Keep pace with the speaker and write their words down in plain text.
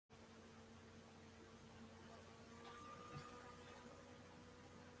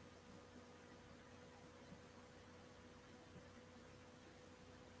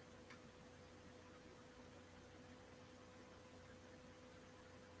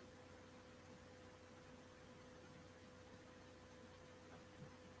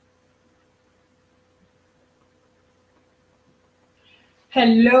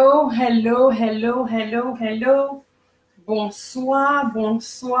Hello, hello, hello, hello, hello. Bonsoir,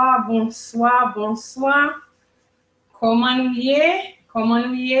 bonsoir, bonsoir, bonsoir. Comment nous y est? Comment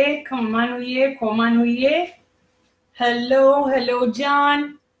nous y est? Comment nous y est? Comment nous y est? Hello, hello,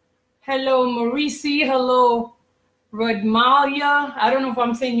 John. Hello, Maurice. Hello, Rodmalia. I don't know if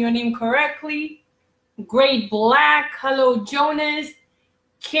I'm saying your name correctly. Great Black. Hello, Jonas.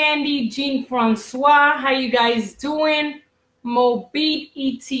 Candy, Jean Francois. How you guys doing? Mobeat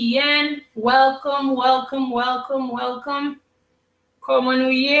Etienne. Welcome, welcome, welcome, welcome. Comment nous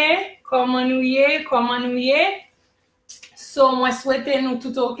y est? Comment nous y est? Comment nous y est? So, moi souhaite nous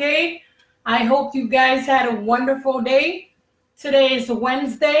tout okay. I hope you guys had a wonderful day. Today is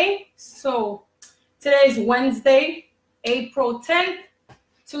Wednesday. So, today is Wednesday, April 10th,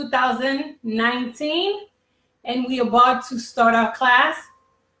 2019. And we are about to start our class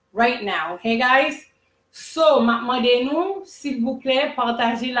right now. Okay, guys? So, demandez-nous, s'il vous plaît,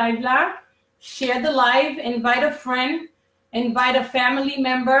 partagez live là, share the live, invite a friend, invite a family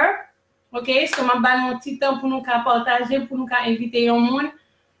member. Okay, so m'a ba un petit temps pour nous partager, pour nous inviter un monde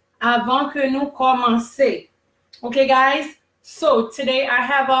avant que nous commencer. Okay, guys? So, today I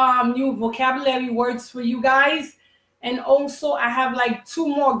have new vocabulary words for you guys, and also I have like 2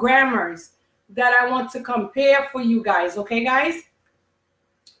 more grammars that I want to compare for you guys. Okay, guys?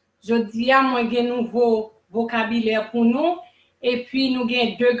 Jodi a moi gen nouveau vocabulaire pour nous et puis nous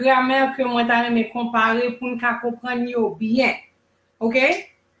gen 2 grammaires que moi t'a me comparer pour nous comprendre yo bien.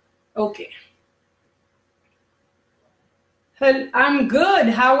 Okay? Okay. I'm good.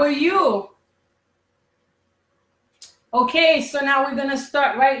 How are you? Okay, so now we're going to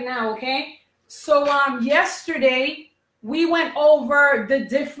start right now, okay? So yesterday we went over the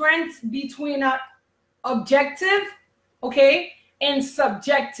difference between objective, okay, and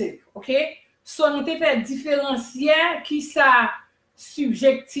subjective, okay? So nous te fait différencier qui ça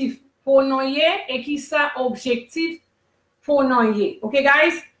subjectif pronoyer et qui ça objectif pronoyer. Okay,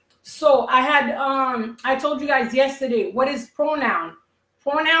 guys? So I told you guys yesterday, what is pronoun?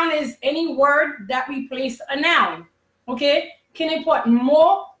 Pronoun is any word that replace a noun. Okay? Qui n'importe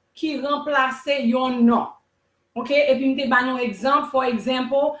mot qui remplace yon nom. Okay? Et puis m'te ba nou exemple. For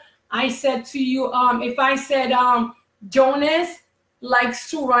example, I said to you, if I said Jonas likes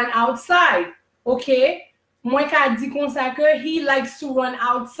to run outside. Okay? Moi ka di kon sa ke he likes to run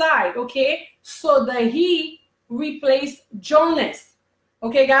outside. Okay? So the he replaced Jonas.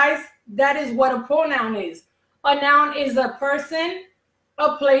 Okay, guys? That is what a pronoun is. A noun is a person,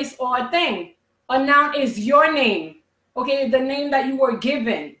 a place, or a thing. A noun is your name. Okay? The name that you were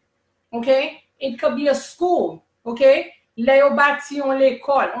given. Okay? It could be a school. Okay? Léo bâti on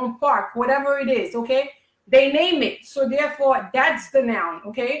l'école, on park, whatever it is. Okay? They name it. So therefore, that's the noun.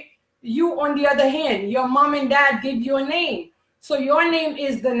 Okay? You, on the other hand, your mom and dad give you a name. So your name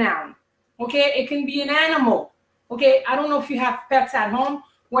is the noun. Okay? It can be an animal. Okay? I don't know if you have pets at home,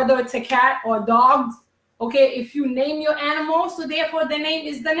 whether it's a cat or dogs. Okay? If you name your animal, so therefore the name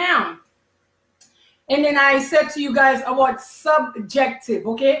is the noun. And then I said to you guys about subjective.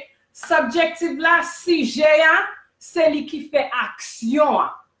 Okay? Subjective là, sujet, c'est lui qui fait action.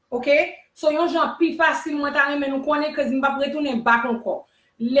 Okay? So yon jan pi facile moi ta reme nou konnen que m'pa retourner back encore.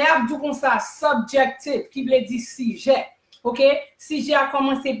 L'herbe du comme ça subjective qui veut dire sujet. Okay? Sujet a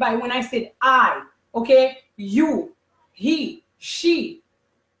commencé by when I said I. Okay? You, he, she,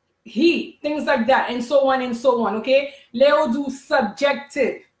 he, things like that, and so on and so on. Okay? Léo do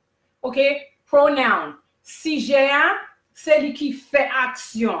subjective. Okay? Pronoun. Sujet, c'est lui qui fait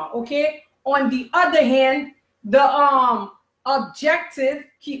action. Okay? On the other hand, the objective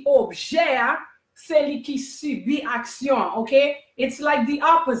qui objet, c'est lui qui subit action. Okay? It's like the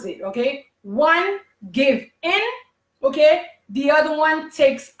opposite. Okay? One give in. Okay? The other one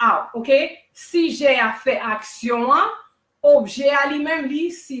takes out. Okay? Sujet a fait action, objet a lui-même lui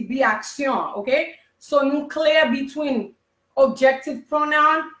subit action. Okay? So nous clear between objective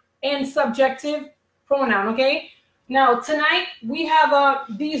pronoun and subjective pronoun. Okay? Now tonight we have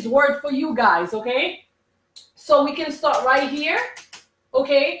these words for you guys. Okay? So we can start right here.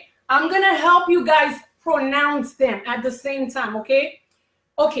 Okay? I'm gonna help you guys pronounce them at the same time. Okay?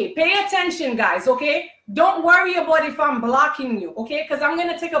 Okay, pay attention, guys, okay? Don't worry about if I'm blocking you, okay? Because I'm going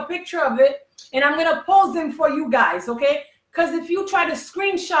to take a picture of it, and I'm going to post them for you guys, okay? Because if you try to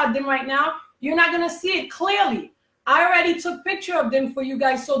screenshot them right now, you're not going to see it clearly. I already took a picture of them for you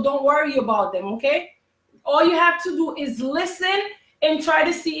guys, so don't worry about them, okay? All you have to do is listen and try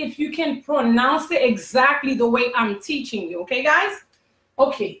to see if you can pronounce it exactly the way I'm teaching you, okay, guys?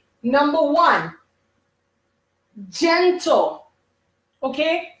 Okay, number 1, gentle.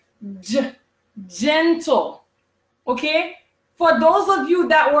 Okay, gentle. Okay, For those of you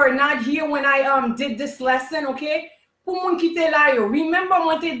that were not here when I did this lesson, okay? Pour moun ki te la yo, remember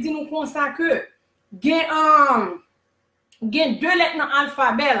moi te di nou konsa ke gen deux lettres dans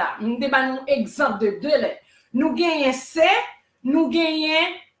l'alphabet là. Nous avons un exemple de deux lettres. Nous gagnons C, nous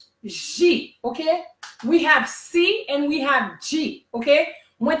gagnons J, okay? We have C and we have G, okay?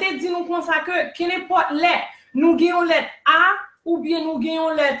 Moi te di nous konsa que n'importe lettre, nous gagnons lettre A ou bien nous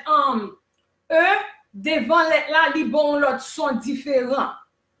gagnons lettre E, devant lettre là, li bon l'autre son différents.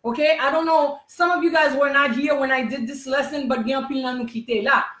 Okay? I don't know, some of you guys were not here when I did this lesson, but gen pil nan nou ki te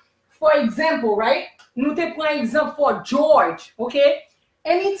la. For example, right? Nous te prend exemple for George, okay?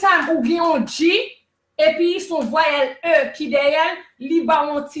 Anytime ou gen yon G, et puis son voyelle E qui derrière, li ba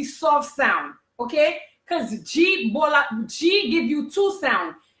yon ti soft sound, okay? Because G give you two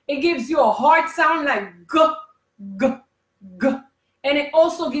sounds. It gives you a hard sound like G, G, G. And it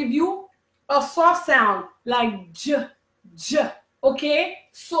also gives you a soft sound like J, J, okay?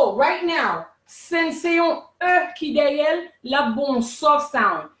 So right now, since c'est yon E qui derrière, la bon soft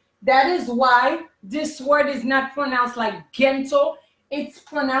sound. That is why this word is not pronounced like gento. It's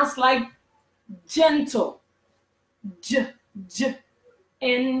pronounced like gentle. J, J,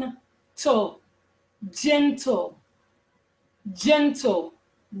 N, to. Gentle. Gentle.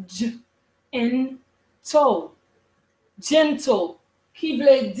 J, N, to. Gentle. Qui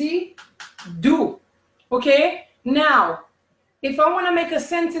vle di do. Okay? Now, if I want to make a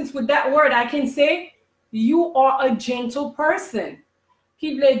sentence with that word, I can say, you are a gentle person.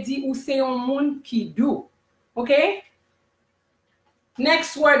 Qui vle di ou se yon moun ki do. Okay?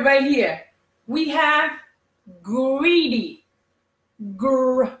 Next word right here. We have greedy.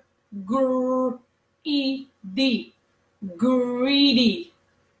 E-D. Greedy.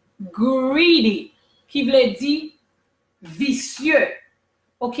 Greedy. Qui vle di vicieux.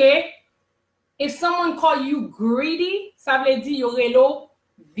 Okay? If someone call you greedy, ça vle di yorelo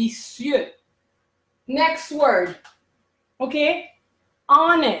vicieux. Next word. Okay?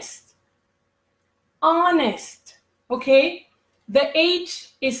 Honest. Honest. Okay? The H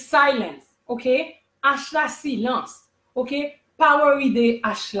is silence. Okay? H la silence. Okay? Power de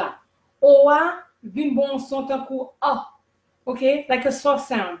H la. Oa vin bon son tankou A. Okay? Like a soft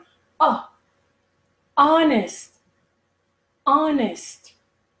sound. A. Honest. Honest.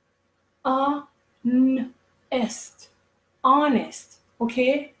 Honest. Honest.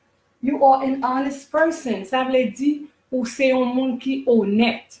 Okay? You are an honest person. Ça veut dire ou c'est un monde qui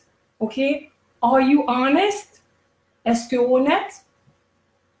honnête. Okay? Are you honest? Est-ce que honnête?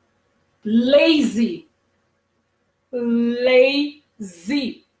 Lazy.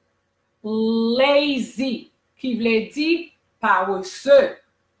 Lazy. Lazy. Qui veut dire paresseux.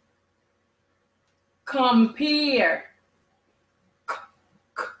 Compare.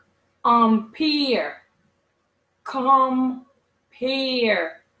 Compare. Compare.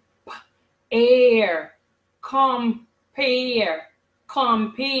 Air. Compare.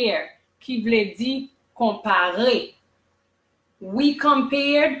 Compare. Qui veut dire comparer. We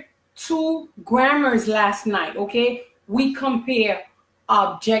compared two grammars last night, okay? We compare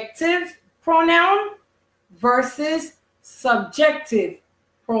objective pronoun versus subjective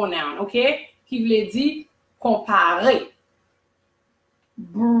pronoun, okay? Qui veut dire comparer.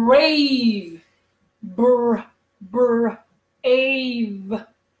 Brave. Brave.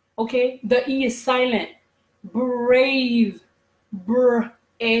 Okay? The E is silent. Brave.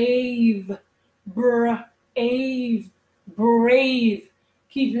 Brave. Brave. Brave.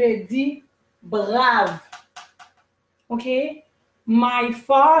 Qui veut dire brave. Okay? My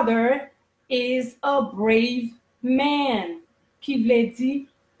father is a brave man. Qui veut dire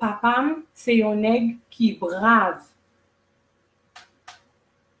papam c'est yon nèg qui brave.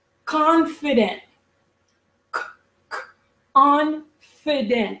 Confident.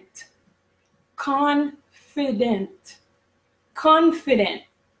 Confident. Confident. Confident.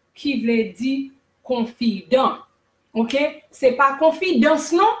 Qui veut dire confident. OK? C'est pas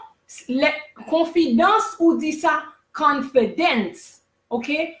confidence, non? Confidence ou dit ça confidence.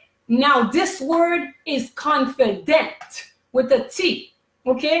 OK? Now this word is confident with a T.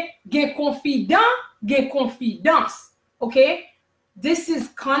 OK? Get confident, get confidence. OK? This is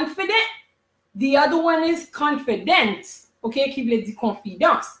confident. The other one is confidence. OK? Qui veut dire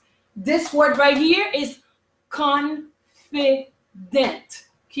confidence. This word right here is confident.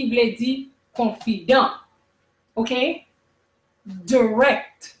 Qui veut dire confident. Okay?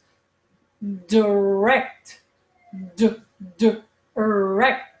 Direct. Direct.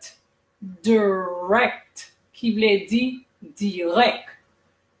 Direct. Direct. Qui veut dire direct.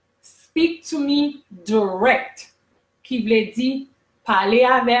 Speak to me direct. Qui veut dire parler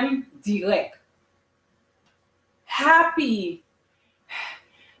avec direct. Happy.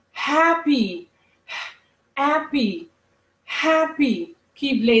 happy, happy, happy,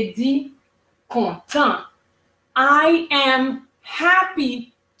 qui vle di content. I am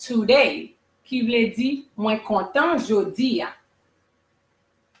happy today, qui vle di mwen content jodi.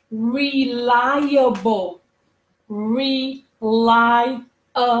 Reliable, reliable,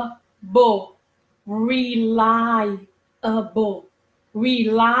 reliable, reliable,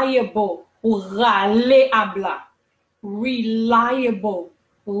 ou reliable, reliable,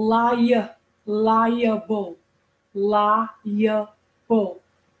 liable, reliable,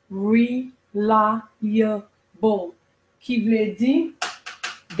 reliable, qui veut dire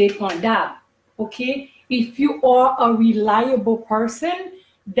dépendable. Okay? If you are a reliable person,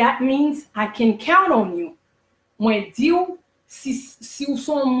 that means I can count on you. Mwen di ou, si ou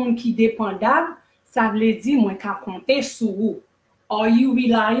son moun ki dépendable, ça veut dire mwen ka compter sur ou. Are you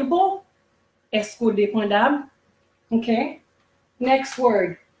reliable? Est-ce que dépendable? Okay? Next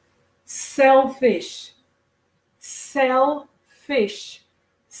word. Selfish. Selfish.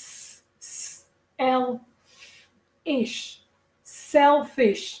 Selfish.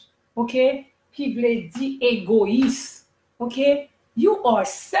 Selfish. Okay? Qui veut dire égoïste. Okay? You are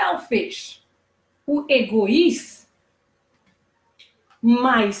selfish. Ou égoïste.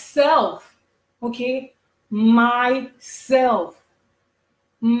 Myself. Okay? Myself.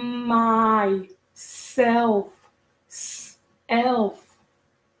 Myself. Self.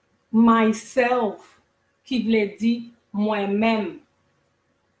 Myself. Qui veut dire moi-même.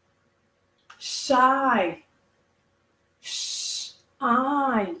 Shy.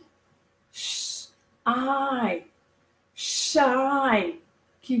 I. Shy.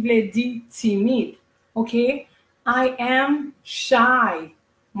 Qui veut dire timide. Okay? I am shy.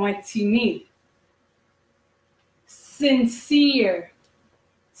 Moi timide. Sincere.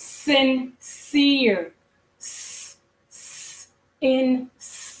 Sincere. Sincere.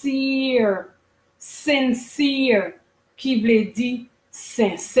 Sincere. Qui veut dire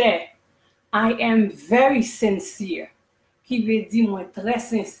sincère. I am very sincere. Qui veut dire moi très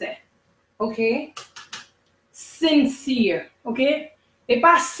sincère. Okay? Sincere. Okay? Et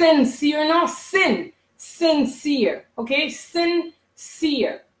pas sincere, non, sincere. Okay?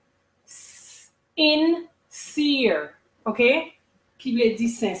 Sincere. Sincere. Okay? Qui veut dire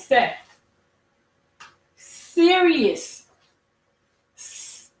sincère. Serious.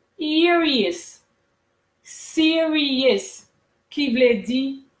 Serious. Serious. Qui veut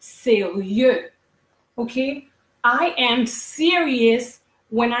dire sérieux. Okay? I am serious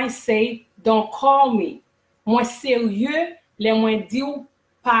when I say don't call me. Moi sérieux, les moins dit ou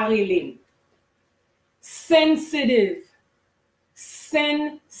parler. Sensitive.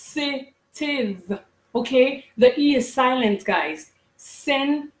 Sensitive. Okay? The E is silent, guys.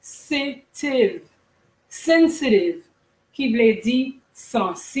 Sensitive. Sensitive. Qui veut dire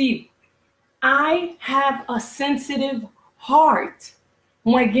sensible. I have a sensitive heart.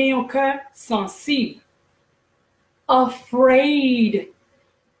 Moi j'ai un cœur sensible. Afraid.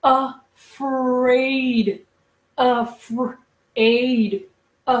 Afraid. Afraid. Afraid.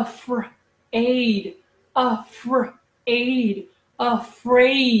 Afraid. Afraid.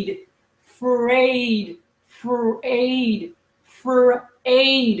 Afraid. Afraid.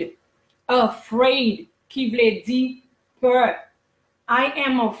 Afraid. Afraid. Qui veut dire peur. I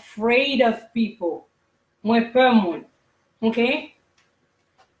am afraid of people. Moi peur moun. Okay?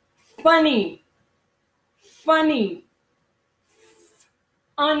 Funny. Funny.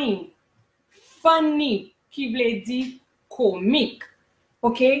 Funny. Funny. Qui veut dire comique.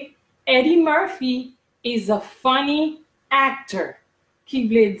 Okay? Eddie Murphy is a funny actor. Qui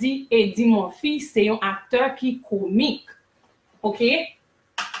veut dire Eddie Murphy, c'est un acteur qui comique. Okay?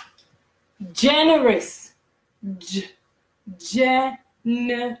 Generous. Generous.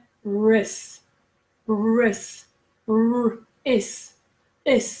 Is.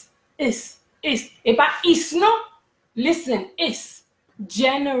 Et pas is, non? Listen, is.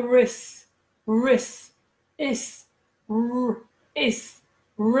 Generous. Is.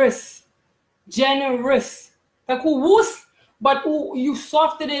 Generous. Like woos, but you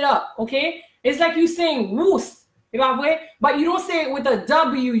softened it up, okay? It's like you saying woos, but you don't say it with a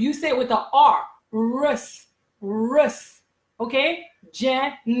W, you say it with a R. Rus. Okay?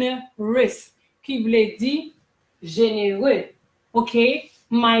 Generous. Qui veut dire généreux. Okay?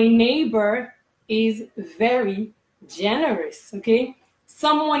 My neighbor is very generous. Okay?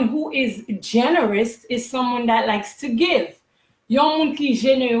 Someone who is generous is someone that likes to give. Yon moun ki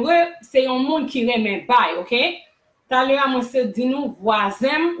généreux, c'est yon moun qui remet bay, okay? Talera moi se di nou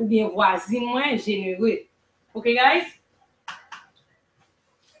voisin ou bien voisine moi généreux. Okay, guys?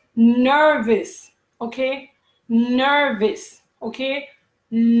 Nervous. Okay? Nervous. Okay?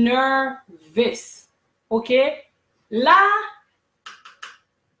 nervous. Okay? Là,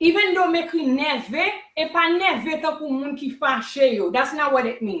 even though m'écrit nerveux, et pas nerveux tant pour moun qui fâché yo. That's not what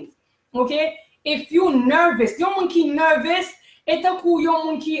it means. Okay? If you nervous, yon moun qui nervous, et tant pour yon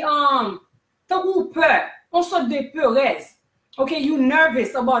moun qui tant pour peur, on sort de peurez. Okay? You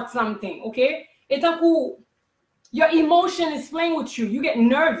nervous about something. Okay? Et tant pour your emotion is playing with you. You get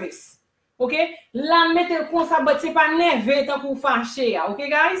nervous. Okay? La mettez comme ça, but c'est pas nerveux tant pour fâché. Okay,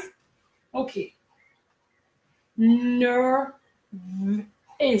 guys? Okay. Nervous.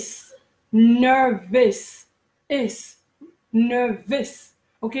 Nervous. Nervous.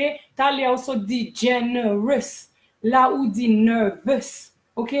 Okay? T'allez also dit generous. Là où dit nervous.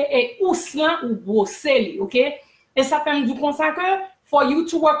 Okay? Et ous là ou bosseli. Okay? Et ça fait me dire comme ça que for you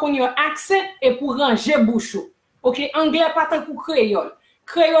to work on your accent et pour ranger bouche. OK, anglais pas tant pour créole.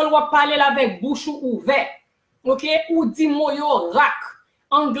 Créole va parler avec bouche ouverte. OK, ou dit mot yo rac.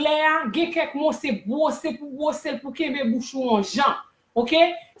 Anglais gen quelques mots c'est bosser pour kembe bouche en jan. OK,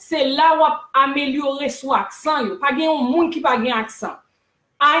 c'est là où améliorer son accent yo. Pas gen un monde qui pas gen accent.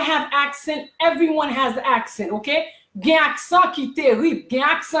 I have accent, everyone has accent, OK? Gen accent qui terrible, gen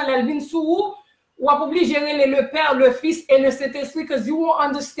accent l'elvin sou ou a obligé le Père, le Fils et le Saint-Esprit because you won't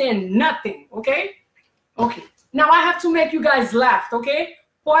understand nothing, OK? OK. Now I have to make you guys laugh, okay?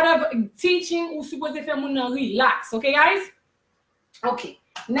 Part of teaching, ou supposed to faire moun relax, okay, guys? Okay.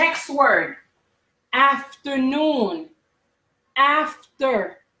 Next word. Afternoon.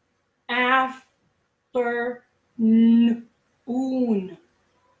 Afternoon.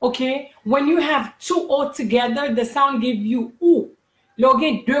 Okay? When you have two O together, the sound give you ou.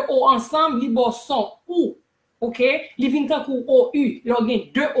 Lorsque deux O ensemble, li bo son ou. Okay? Li vin tan kou O-U.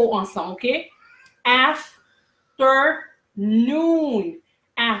 Lorsque deux O ensemble, okay? Afternoon.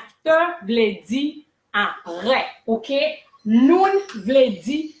 After vle di après, okay? Noon vle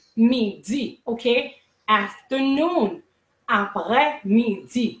di midi, okay? Afternoon. Après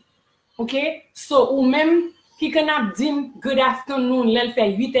midi. Okay? So ou même qui kan ap dim good afternoon l'el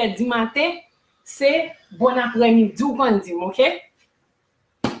fait 8h du matin, c'est bon après-midi ou kon dim, okay?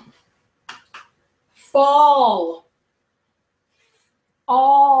 Fall.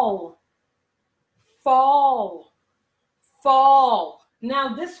 All. Fall. Fall.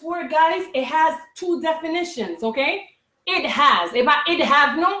 Now this word, guys, it has two definitions, okay? It has. Et pas it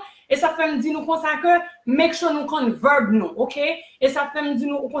have non. Et ça fait me dire nous comme ça que make sure nous qu'on verb non, okay? Et ça fait me dire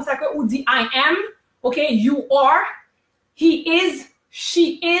nous comme ça que ou dit I am, okay? You are, he is,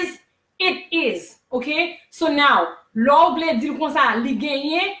 she is, it is, okay? So now, l'on veut dire comme ça, li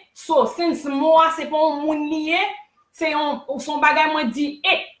gagné, so since moi c'est pas un moun lié, c'est son bagay moi dit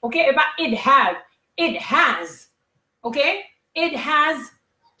it, okay? Et pas it have. It has. Okay? It has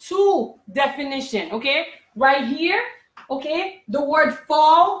two definitions, okay? Right here, okay? The word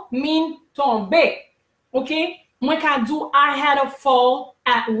fall mean tomber, okay? Moi ka dou I had a fall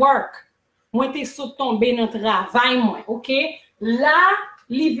at work. Moi te so tomber nan travail moi, okay? La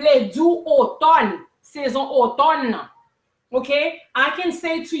li vle dou automne, saison automne. Okay? I can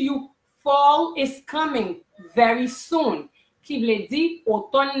say to you fall is coming very soon. Qui vle di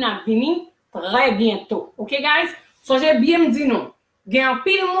automne na vini très bientôt. Okay, guys? So j'ai bien me dit non. Gen un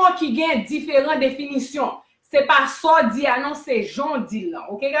pile mot qui gen différentes définitions. C'est pas ça dit ah non, c'est Jean dit là.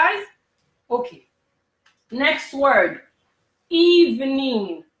 Okay, guys? Okay. Next word.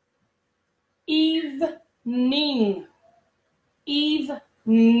 Evening. Evening.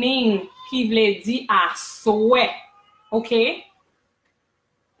 Evening. Qui vle di à souhait. Okay?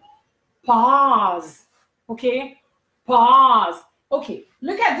 Pause. Okay? Pause. Okay.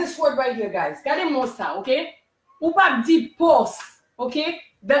 Look at this word right here, guys. Gardez-moi ça, okay? Ou pas dit pause, okay?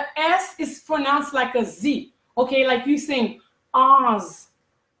 The S is pronounced like a Z, okay? Like you saying Oz,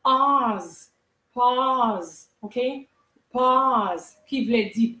 Oz, pause, okay? Pause. Qui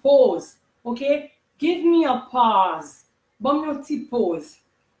vle di pause, okay? Give me a pause. Bon me ti pause,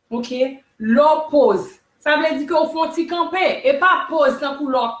 okay? L'on pause. Ça veut dire qu'on font ti camper. Et pas pause tant pour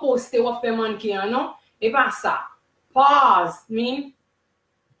l'on poster ou faire manquer, non? Et pas ça. Pause mean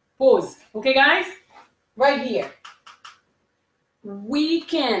pause. Okay, guys? Right here.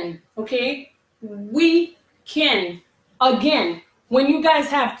 Weekend. Okay? Weekend. Again, when you guys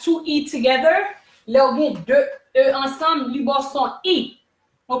have two E together, là où deux E ensemble, li bo son E.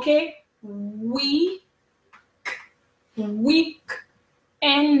 Okay? Week.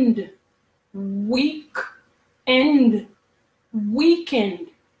 End. Week. End. Weekend.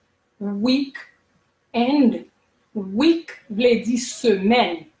 Week. End. Week vle di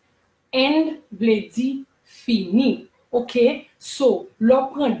semaine. End vle di fini. OK? So, l'on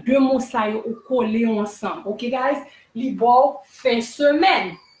prend deux mots ça ou coller ensemble. OK, guys? Li bon fin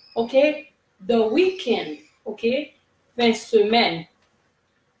semaine. OK? The weekend. OK? Fin semaine.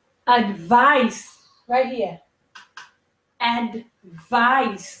 Advice. Right here.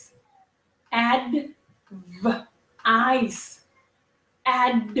 Advice. Advice.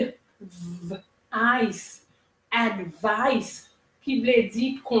 Advice. Advice. Qui veut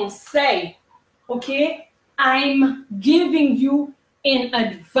dire conseil. OK? I'm giving you an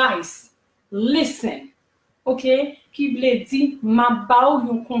advice. Listen. OK? Qui veut dire ma ba ou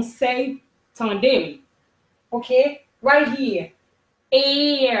yon conseil tandem. OK? Right here.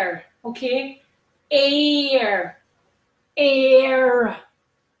 Air. OK? Air. Air.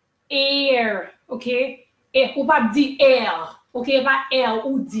 Air. OK? Et ou pas dire air. OK? Pas air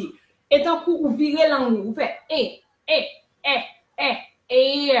ou dit. Et tant qu'on ou vire langue ou fait air.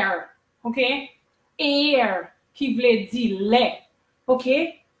 OK? Air qui veut dire l'air. OK?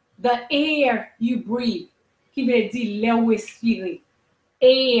 The air you breathe qui veut dire l'air ou respirer.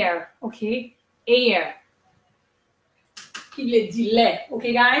 Air. OK? Air qui veut dire l'air.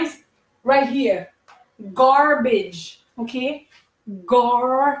 OK, guys? Right here. Garbage. OK?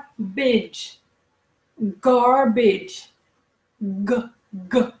 Garbage. Garbage.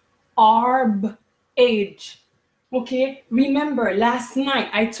 Age. Okay, remember last night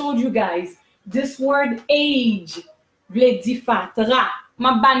I told you guys this word age vle di fatra.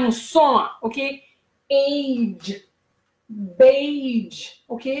 Ma ba nou son, okay? Age, beige,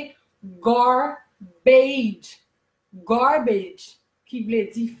 okay? Garbage, garbage qui vle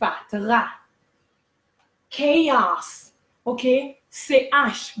di fatra. Chaos, okay?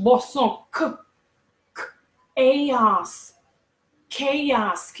 CH, boson, k, chaos.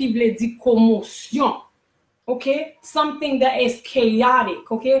 Chaos qui veut dire commotion. Okay? Something that is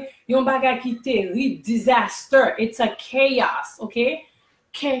chaotic. Okay? Yon bagay ki terrible, disaster. It's a chaos. Okay?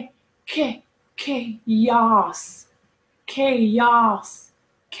 Chaos. Chaos.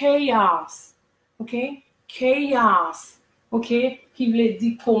 Chaos. Okay? Chaos. Okay? Qui veut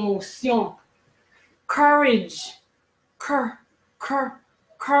dire commotion. Courage. Courage.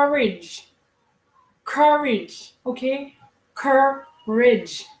 Courage. Okay?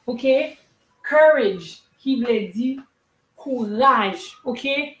 Courage, okay? Courage, qui veut dire courage,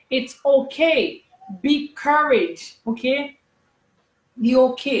 okay? It's okay. Be courage, okay? Be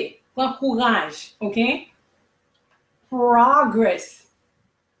okay. Prends courage, okay? Progress.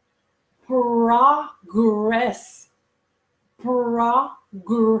 Progress.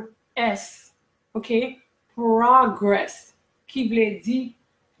 Progress, okay? Progress, qui veut dire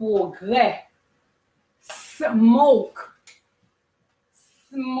progrès. Smoke.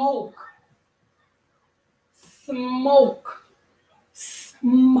 Smoke. Smoke.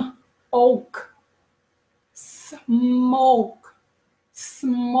 Smoke. Smoke.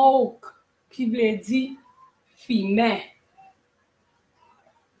 Smoke. Qui veut dire fumée.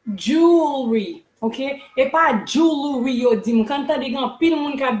 Jewelry. OK? Et pas jewelry yo dim. Quand t'as des gens, pile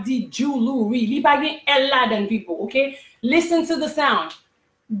moun kap di jewelry. Li pa gen L la dan people. OK? Listen to the sound.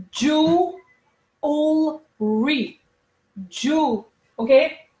 Jewelry. Jew.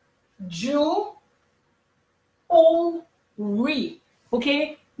 Okay? Jewelry.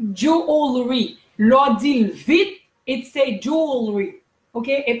 Okay? Jewelry. Lord dit vite, it say jewelry.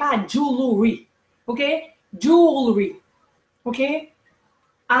 Okay? Et pas jewelry. Okay? Jewelry. Okay?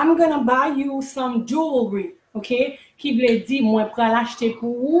 I'm gonna buy you some jewelry. Okay? Qui veut dire, moi, pour l'acheter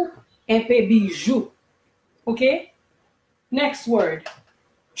pour vous, un peu bijou. Okay? Next word.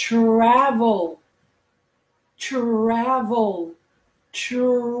 Travel. Travel.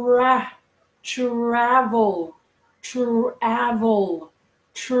 Travel. Travel.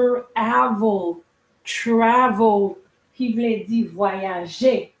 Travel. Qui veut dire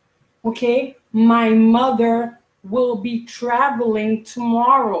voyager. Okay? My mother will be traveling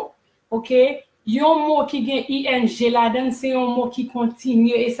tomorrow. Okay? Yon mot qui gen ing la dan, c'est yon mot qui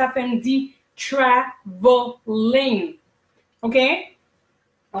continue et ça fait dit traveling. Okay?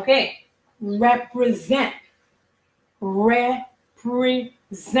 Okay. Represent. Represent.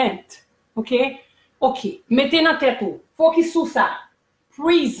 Okay? Okay. Mettez dans tête ou. Faut qu'il sous ça.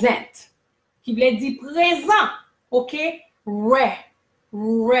 Present. Qui veut dire présent. Okay? Re.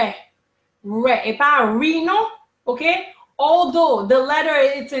 Et pas re, non? Okay? Although the letter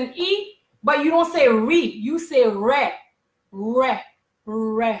it's an E, but you don't say re, you say re.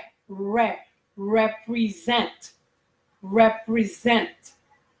 Represent. Represent. Represent.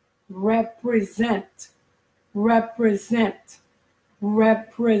 Represent.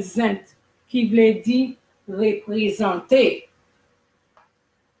 Represent. Qui veut dire représenter.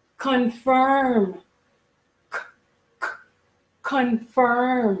 Confirm.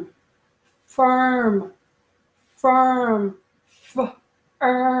 confirm, firm, firm,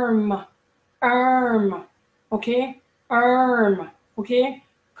 firm, okay, okay,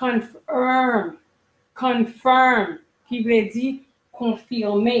 confirm, confirm, qui veut dire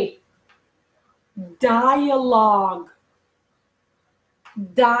confirmer, dialogue,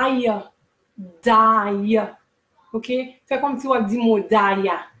 okay, fait comme si on dit mot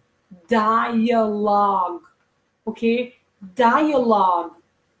dialogue, okay, dialogue,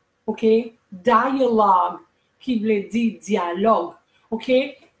 okay, dialogue, qui veut dire dialogue,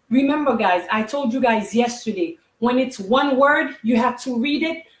 okay. Remember, guys, I told you guys yesterday, when it's one word, you have to read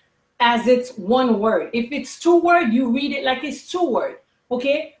it as it's one word. If it's two words, you read it like it's two words,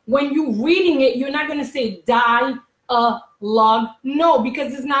 okay? When you're reading it, you're not going to say dialogue. No,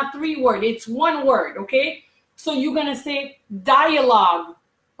 because it's not three words. It's one word, okay? So you're going to say dialogue,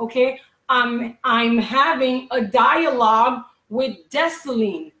 okay? I'm having a dialogue with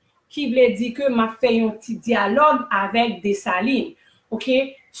Dessalines, qui veut dire que m'a fait un petit dialogue avec Dessalines,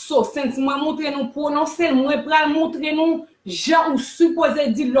 okay? So, since moi montre nous prononcer, moi pral montre nous Jean ou supposé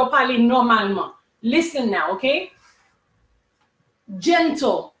dire le parler normalement. Listen now, okay?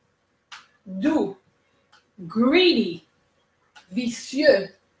 Gentle, doux, greedy, vicieux,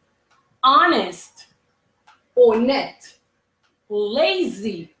 honest, honnête,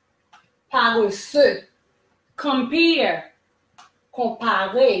 lazy, paresseux, compare,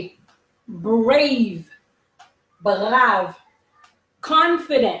 comparer, brave, brave,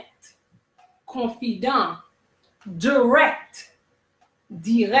 confident, confident, direct,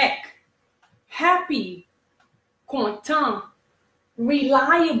 direct, happy, content,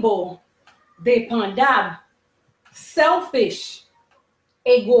 reliable, dépendable, selfish,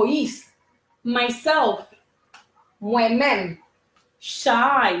 égoïste, myself, moi-même,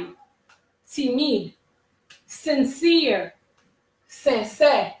 shy, timide, sincere,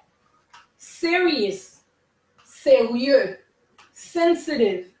 sincère, serious, sérieux,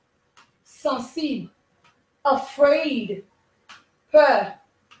 sensitive, sensible, afraid, peur,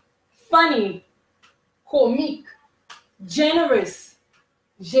 funny, comique, generous,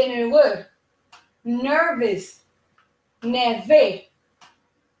 généreux, nervous, nerveux,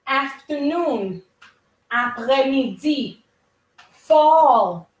 afternoon, après-midi,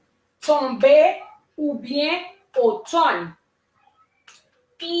 fall, tomber ou bien automne,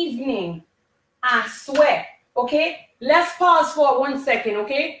 evening, à souhait, okay? Let's pause for 1 second,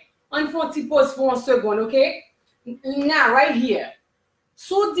 okay? On fait un petit pause for 1 second, okay? Now, right here.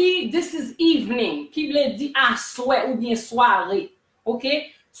 So this is evening, qui veut dire à souhait ou bien soirée,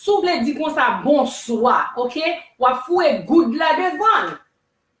 okay? So veut dire qu'on ça bonsoir, okay? Ou à fouer good là devant.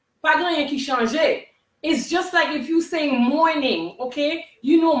 Pas rien qui change. It's just like if you say morning, okay?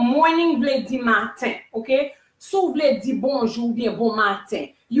 You know morning veut dire matin, okay? So veut dire bonjour ou bien bon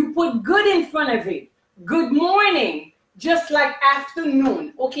matin. You put good in front of it. Good morning, just like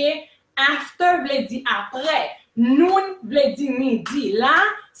afternoon, okay? After veut dire après. Noon veut dire midi. Là,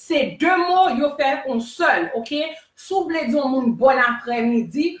 c'est deux mots yo fait un seul, okay? So veut dire mon bon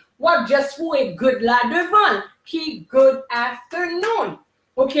après-midi, what just for a good là devant, qui good afternoon,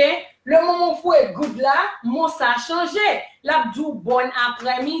 okay? Le moment où est good là, mon ça a changé. L'abdou bon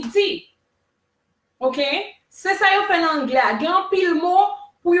après-midi, okay? C'est ça yo fait en anglais. Il y a un pile mot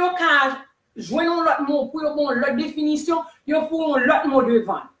pour yo ka joindre l'autre mot pour yo bon l'autre définition, yo faut l'autre mot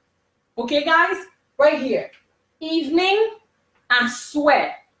devant. Okay, guys? Right here. Evening, à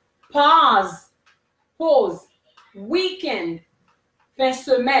souhait, pause, pause, weekend, fin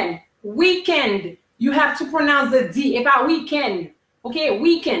semaine, weekend, you have to pronounce the D, et pas weekend, okay,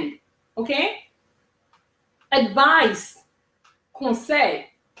 weekend, okay? Advice, conseil,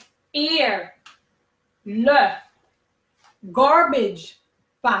 ear, le, garbage,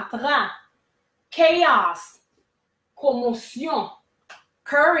 fatras, chaos, commotion,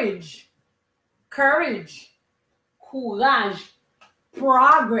 courage, courage, courage,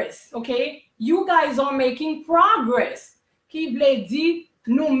 progress, okay? You guys are making progress. Qui veut dire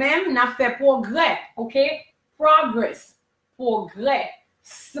nous-mêmes n'a fait progrès, okay? Progress, progrès.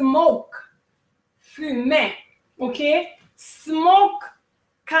 Smoke, fumer, okay? Smoke,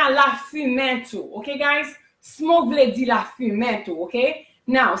 quand la fumer tout, okay, guys? Smoke veut dire la fumer tout, okay?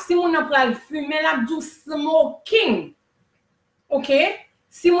 Now, si on a pris le fumer, la do smoking, okay?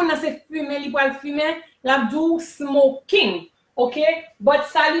 Si on a se fumer, li pral fumer, la do smoking, okay? But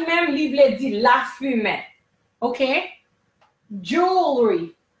ça lui-même, li veut dire la fumer, okay?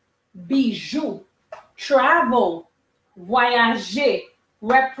 Jewelry, bijoux, travel, voyager,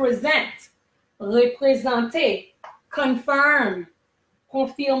 represent, représenter, confirm,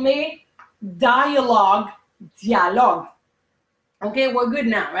 confirmer, dialogue, dialogue. Okay, we're good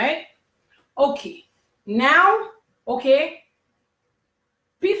now, right? Okay. Now, okay.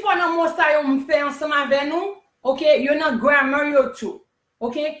 Before nous montrer faire ensemble avec nous, okay, you're not grammar yo too.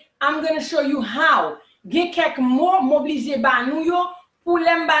 Okay? I'm going to show you how. Get quelques mots m'obliger ba nous yo pour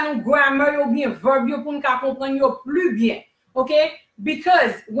l'aime ba nous grammar yo bien verb yo pour nous comprendre yo plus bien. Okay?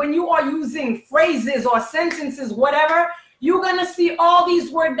 Because when you are using phrases or sentences, whatever, you're going to see all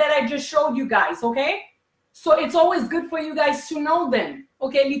these words that I just showed you guys, okay? So it's always good for you guys to know them.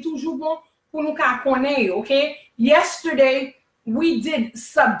 Okay? Li toujours bon pour nous connaître, okay? Yesterday, we did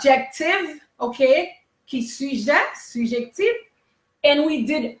subjective, okay? Qui sujet, subjectif. And we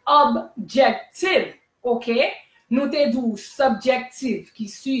did objective, okay? Nous te dit subjective qui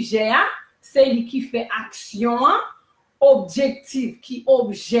sujet, c'est lui qui fait action. Objectif qui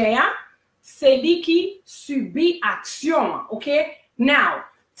objet, c'est lui qui subit action, okay? Now,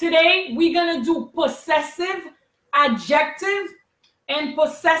 today we're gonna do possessive adjective and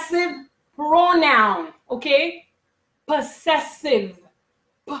possessive pronoun, okay? Possessive,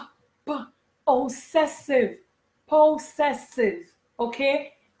 possessive, possessive,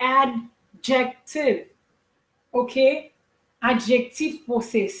 okay? Adjective, okay? Adjectif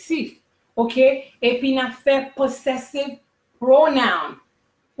possessif, okay? Et puis, on a fait possessive pronoun,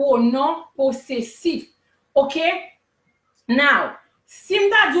 pronom possessif, okay? Now, si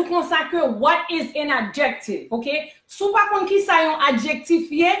m'ta dit comme ça que what is an adjective, okay? Sou pa kon ki sa yon adjectif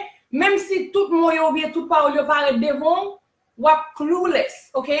ye, même si tout mot yo bien tout parole yo parle devant, wap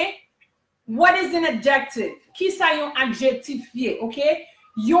clueless, okay? What is an adjective? Ki sa yon adjectif ye, okay?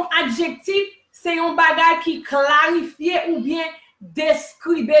 Yon adjectif, c'est yon bagay qui clarifie ou bien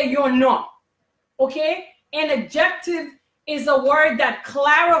describe yon nom, okay? An adjective is a word that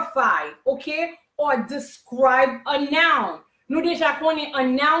clarify, okay? Or describe a noun. Nous déjà connaissons a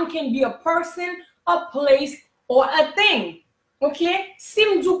noun can be a person, a place, or a thing. OK? Si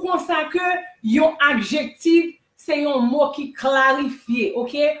m'dou kon sa que yon adjectif, c'est yon mot qui clarifie,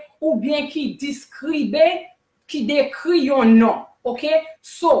 OK? Ou bien qui describe, qui décrit yon nom. OK?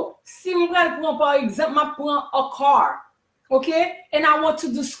 So, si m'pral prend par exemple, ma prend a car. OK? And I want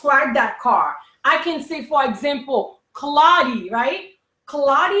to describe that car. I can say, for example, Claudie, right?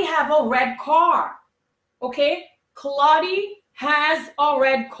 Claudie have a red car. OK? Claudie has a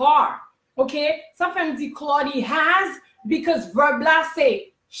red car. OK? Ça fait me dire Claudie has because verb la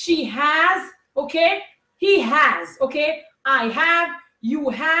say she has, OK? He has, OK? I have, you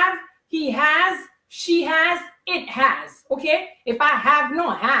have, he has, she has, it has, OK? If I have,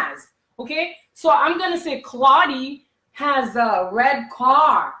 no, has, OK? So I'm going to say Claudie has a red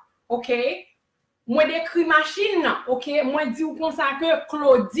car, OK? Moi décris machine, OK? Moi dis ou comme ça que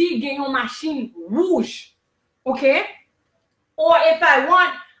Claudie gagne une machine rouge, OK? Or if I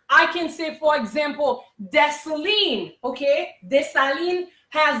want, I can say, for example, Dessalines, okay? Dessalines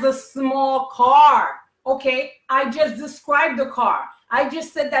has a small car, okay? I just described the car. I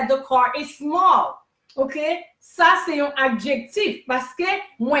just said that the car is small, okay? Ça, c'est un adjectif parce que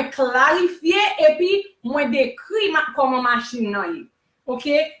moi clarifié et puis moi décrit comment machine nan,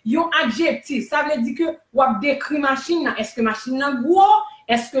 okay? Un adjectif, ça veut dire que ou décrit machine nan. Est-ce que machine nan gros?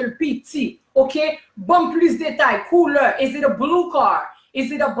 Est-ce que le petit? Okay? Bon plus détails. Couleur. Is it a blue car?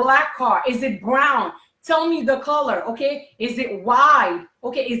 Is it a black car? Is it brown? Tell me the color, okay? Is it wide?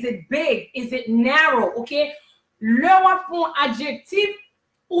 Okay, is it big? Is it narrow? Okay? Le wap fon adjectif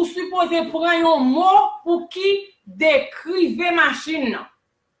ou supposé prendre un mot pour qui décrive machine.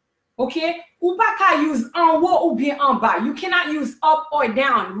 Okay? Ou pas ka use en haut ou bien en bas. You cannot use up or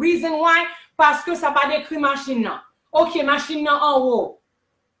down. Reason why? Parce que ça va décrire machine. Okay, machine en haut.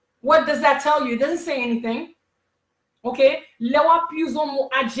 What does that tell you? It doesn't say anything. Okay? Le wap use un mot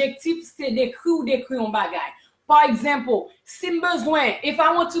adjectif, c'est décrit ou décrit un bagay. For example, si besoin, if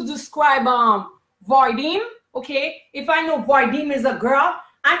I want to describe Vardim, okay? If I know Vardim is a girl,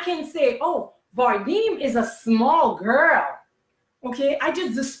 I can say, oh, Vardim is a small girl. Okay? I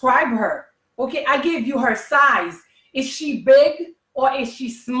just describe her. Okay? I gave you her size. Is she big or is she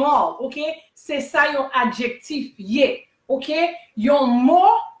small? Okay? C'est ça yon adjectif ye. Okay? Yon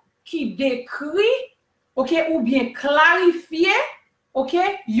mot qui décrit, OK, ou bien clarifier, OK,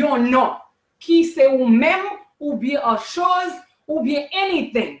 yon nom, qui c'est ou même, ou bien une chose, ou bien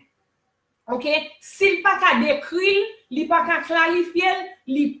anything. OK, s'il pas qu'à décrire, li pas qu'à clarifier,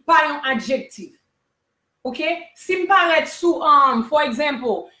 li pas un adjectif. OK, si m'paraît sous, for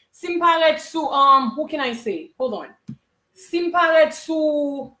example, si m'paraît sous, who can I say? Hold on. Si m'paraît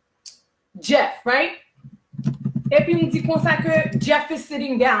sous Jeff, right? Et puis me dit comme ça que Jeff is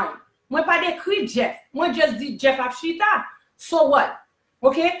sitting down. Moi pas décrit Jeff. Moi just dit Jeff Afshita. So what?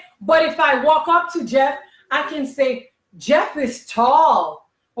 Okay? But if I walk up to Jeff, I can say, Jeff is tall.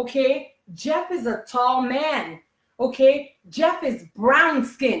 Okay? Jeff is a tall man. Okay? Jeff is brown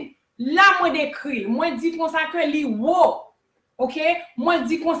skin. Là, moi décrit, moi dit comme ça que li wo. Ok, moi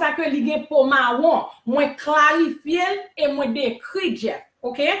dis comme ça que li gen po marron, moi clarifie et moi décrit Jeff,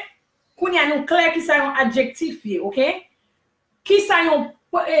 ok? Kounya nou clair qui ça yon adjectif, ok? Qui ça yon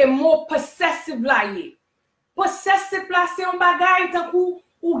mot possessive la ye? Possessive la c'est un bagay tan kou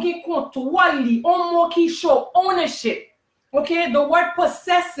ou gen contrôle li, un mot qui show ownership. Okay? The word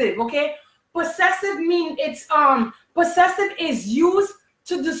possessive, okay? Possessive mean it's possessive is used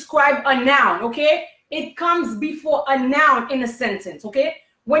to describe a noun, okay? It comes before a noun in a sentence, okay?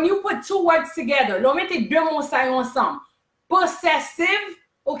 When you put two words together, l'on mette deux mots ça ensemble. Possessive,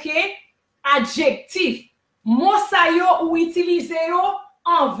 okay? Adjectif. Mot ça yo ou utiliser yo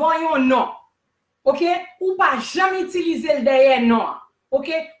avant yon nom. Okay? Ou pas jamais utiliser le derrière nom.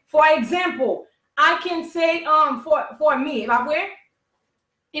 Okay? For example, I can say for me,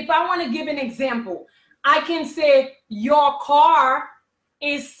 if I want to give an example, I can say your car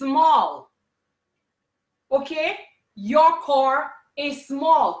is small. Okay? Your car is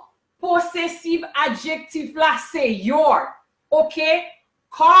small. Possessive adjective la c'est your. Okay?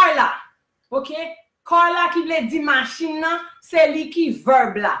 Car la. Okay? Car la qui veut dire machine là, c'est li qui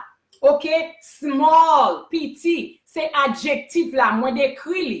verbe là. Okay? Small, petit, c'est adjectif là, moi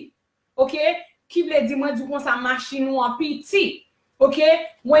décrit li. Okay? Qui veut dire moi du kon sa machine ou en petit. Okay?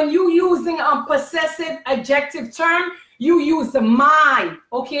 When you using a possessive adjective term, you use my.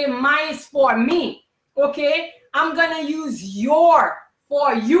 Okay? My is for me. Okay? I'm gonna use your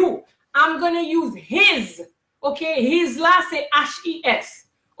for you. I'm gonna use his. Okay? His la c'est H-E-S.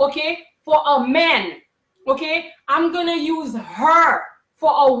 Okay? For a man. Okay? I'm gonna use her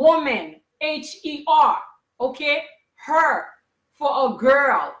for a woman. H-E-R. Okay? Her for a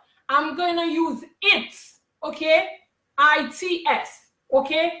girl. I'm gonna use it. Okay? I-T-S.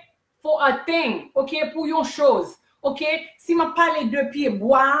 Okay? For a thing. Okay? Pour yon chose. Okay? Si ma parle de pied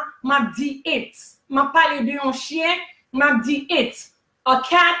bois, ma dit it. Ma parle de yon chien, ma dit it. A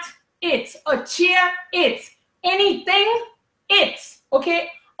cat, it. A chair, it. Anything, it. Okay?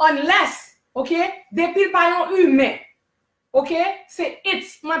 Unless, okay? Depuis pa yon humain. Okay? C'est it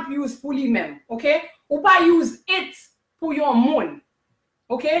ma use pour lui-même. Okay? Ou pas use it pour yon moun.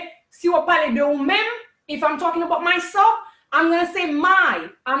 Okay? Si on parle de ou-même, if I'm talking about myself, I'm going to say my.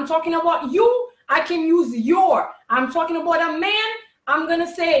 I'm talking about you, I can use your. I'm talking about a man, I'm going to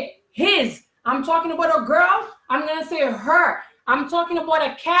say his. I'm talking about a girl, I'm going to say her. I'm talking about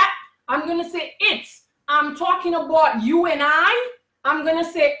a cat, I'm going to say its. I'm talking about you and I'm going to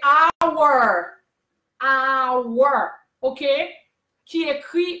say our. Our. Okay? Qui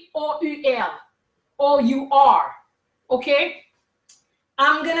écrit O-U-L. O-U-R. Okay?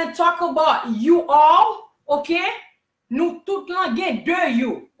 I'm going to talk about you all. Okay? Nous tout lan gen deux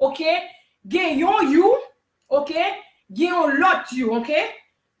you. Okay? Gen yon you. Okay? Gen yon lot you. Okay?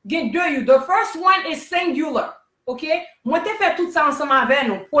 Gen deux you. The first one is singular. Okay? Moi te fait tout ça ensemble avec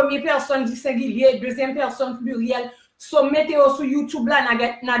nous. Première personne dit singulier, deuxième personne pluriel. So mettez-vous sur YouTube là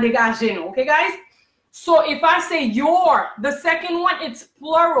na dégager nous. Okay guys? So if I say your, the second one it's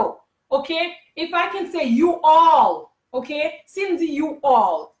plural. Okay? If I can say you all, okay? Si me dit you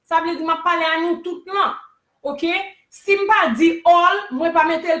all, ça veut dire m'a parler à nous tout là. Okay? Si me dit all, moi pas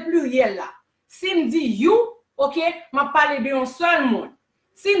mettre le pluriel là. Si me dit you, okay? M'a parler de un seul monde.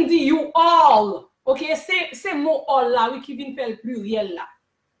 Si me dit you all, okay? C'est mot all là oui qui vient faire le pluriel là.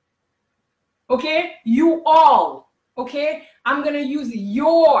 Okay? You all. Okay? I'm going to use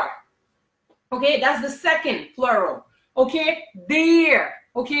your. Okay? That's the second plural. Okay? There.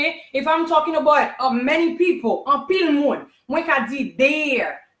 Okay? If I'm talking about many people, en pile monde, moi ka dit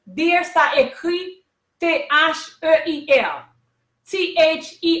there. There ça écrit T-H-E-I-R.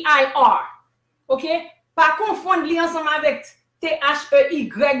 T-H-E-I-R. Okay? Pas confondre li ensemble avec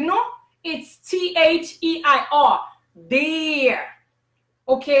T-H-E-Y, non? It's T-H-E-I-R. There.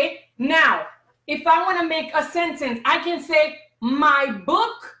 Okay? Now, if I want to make a sentence, I can say, my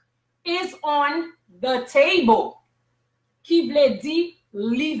book is on the table. Qui vle di,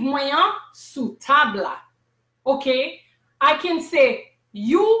 livre moyen sous table. Okay? I can say,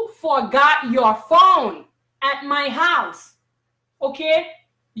 you forgot your phone at my house. Okay?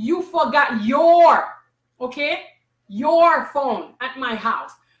 You forgot your, okay? Your phone at my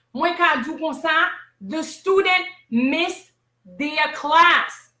house. Moi ka di kon sa, the student missed their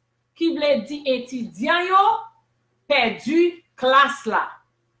class. Qui vle di étudiant yo perdu classe la.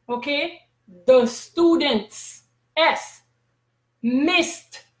 Okay? The students, S,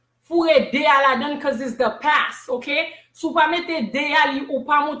 missed. Fouye de à la donne because it's the past. Okay? Sou pa mette de à li ou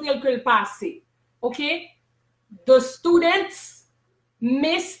pa montre que le passé. Okay? the students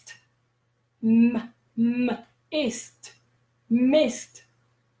missed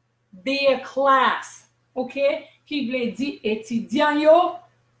their class. OK? Qui veut dire étudiant yo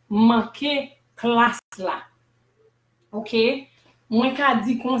manqué classe là. OK? Moi ka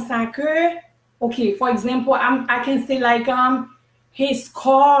di kon sa que OK, for example, I can say like his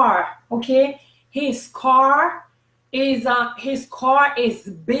car, OK? His car is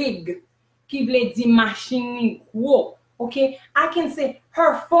big. Qui veut dire machine gros. OK? I can say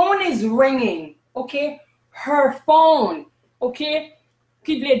her phone is ringing. OK? Her phone. OK?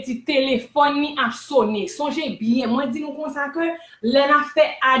 Qui veut dire téléphone ni a sonné. Songez bien, moi dis nous comme ça que l'on a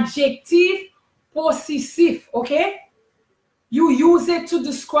fait adjectif possessif, OK? You use it to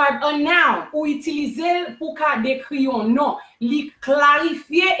describe a noun ou utiliser pour ka décrire un nom, li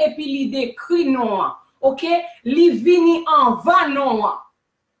clarifier et puis li décrit non, OK? Li vini en va non.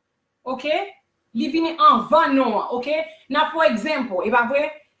 OK? Li vini en va non, OK? Now for example, if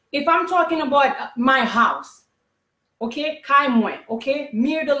I'm talking about my house, OK, Kaimwe, OK,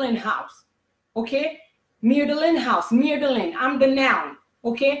 Mirdelin house, OK, Mirdelin house, Mirdelin, I'm the noun,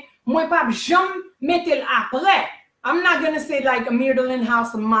 OK, moi pas jam metel après. I'm not gonna say like a Mirdelin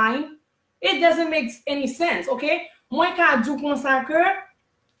house of mine. It doesn't make any sense, OK. Moi ka du kon sa que,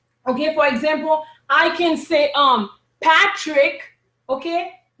 OK, for example, I can say Patrick, OK,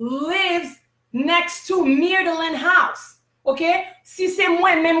 lives next to Mirdelin house, OK. Si c'est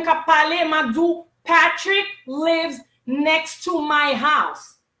moi même ka parler, m'a dou Patrick lives next to my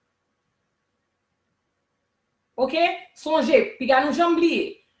house. OK? Songez, puis gars nous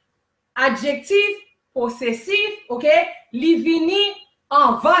jamblier. Adjectif possessif, OK? Li vini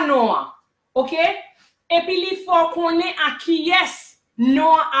en va non. OK? Et puis li faut connaître à qui est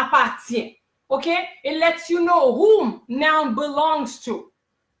non appartient. OK? It lets you know whom noun belongs to.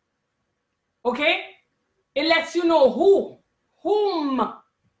 OK? It lets you know whom.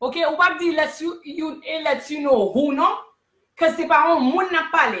 OK, ou pas dire it lets you know who, no? Because c'est pas un moun n'a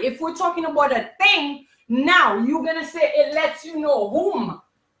parlé. If we're talking about a thing, now you're gonna say it lets you know whom.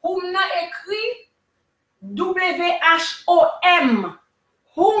 Whom n'a écrit W-H-O-M.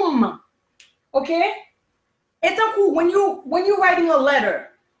 Whom. OK? Et tant que when you writing a letter,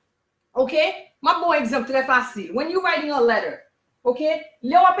 OK? Ma bon exemple très facile. When you writing a letter, OK?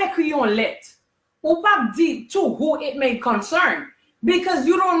 Le wap écrit une lettre. Ou pas dire to who it may concern. Because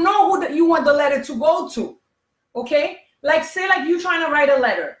you don't know who you want the letter to go to. Okay? Like, say, like, you trying to write a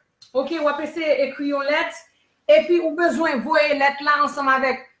letter. Okay? Ou après, c'est écrire une lettre. Et puis, ou besoin de voir lettre là ensemble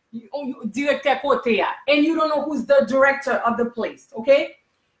avec directeur côté. And you don't know who's the director of the place. Okay?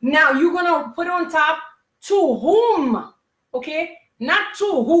 Now, you're going to put on top to whom. Okay? Not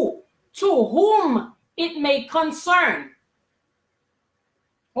to who. To whom it may concern.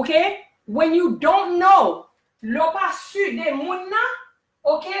 Okay? When you don't know, l'on pas su de mouna,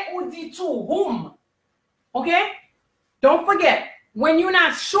 okay, ou dit to whom, okay? Don't forget, when you're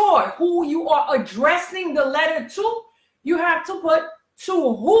not sure who you are addressing the letter to, you have to put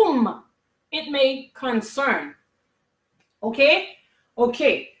to whom it may concern, okay?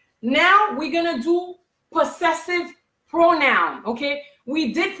 Okay, now we're gonna do possessive pronoun, okay?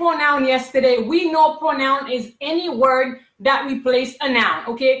 We did pronoun yesterday. We know pronoun is any word that replaces a noun,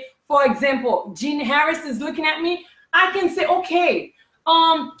 okay? For example, Gene Harris is looking at me. I can say, okay,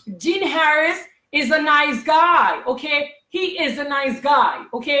 Gene Harris is a nice guy, okay? He is a nice guy,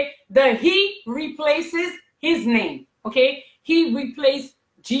 okay? The he replaces his name, okay? He replaced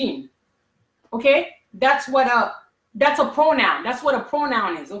Gene, okay? That's a pronoun. That's what a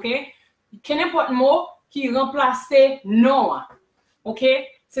pronoun is, okay? Qu'importe mot qui remplace Noah, okay?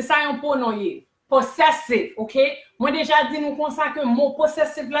 C'est ça un pronom. Possessive, okay? Moi déjà dit nous comme ça que mot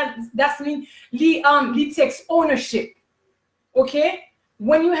possessive that means li takes ownership. Okay?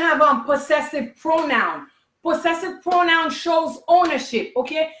 When you have possessive pronoun shows ownership,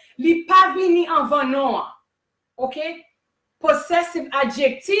 okay? Li pa vini avant non. Okay? Possessive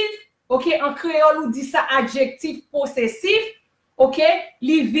adjective, okay? En créole ou dit ça adjectif possessif, okay?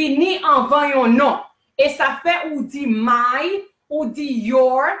 Li vini avant yon non. Et ça fait ou dit my, ou dit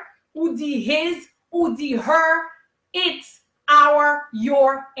your, ou dit his, ou dit her, it's, our,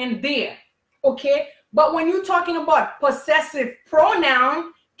 your, and their. Okay? But when you're talking about possessive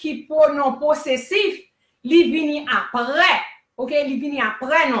pronoun, qui pronom possessif, li vini après. Okay? Li vini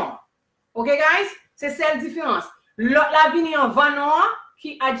après non. Okay, guys? C'est ça la différence. L'autre la vini avant non,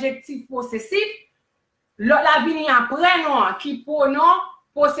 qui adjectif possessif. L'autre la vini après non, qui pronom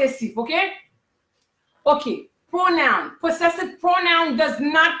possessif. Okay? Okay. Pronoun. Possessive pronoun does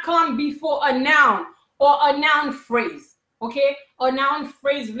not come before a noun or a noun phrase. Okay? A noun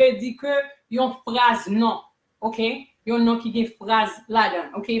phrase veut dire que yon phrase non. Okay? Yon non ki gen phrase la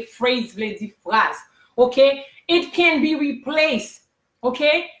dan. Okay? Phrase vle di phrase. Okay? It can be replaced.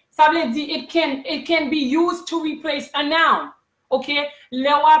 Okay? Ça vle di it can be used to replace a noun. Okay? Le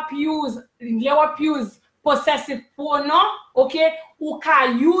wap use possessive pronoun. Okay? Ou ka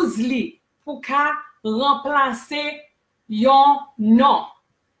use li pou ka remplacer yon non.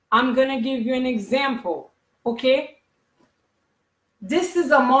 I'm going to give you an example. Okay? This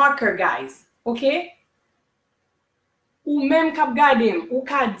is a marker, guys. Okay? Ou même kap gade ou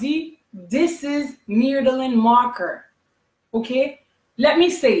ka di, this is Myrtlein marker. Okay? Let me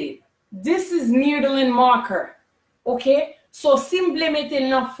say it. This is Myrtlein marker. Okay? So, si mble mette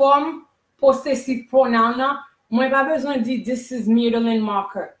nan form possessive pronoun nan, mwen pa bezwen di this is Myrtlein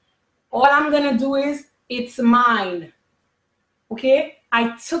marker. All I'm going to do is, it's mine. Okay?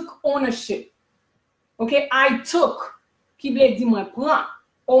 I took ownership. Okay? I took. Ki vle di mwen pran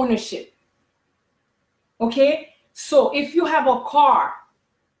ownership. Okay? So, if you have a car,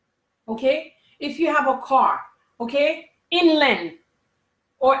 okay? If you have a car, okay? Inland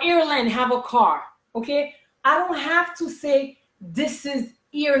or Ireland have a car, okay? I don't have to say, this is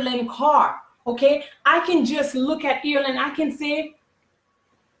Ireland car, okay? I can just look at Ireland. I can say,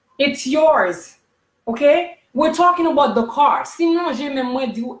 it's yours, okay? We're talking about the car. Sinon, je même moi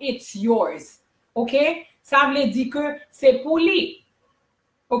di it's yours, okay? Ça vle di que c'est pour lui,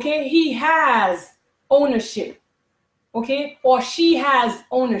 okay? He has ownership. Okay, or she has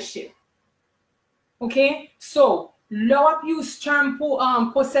ownership. Okay, so lò use term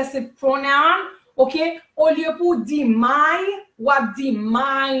possessive pronoun. Okay, au lieu pour di my, wap di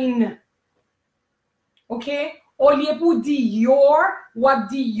mine. Okay, au lieu pour di your, wap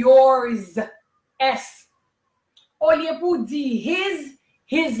di yours. S. Au lieu pour di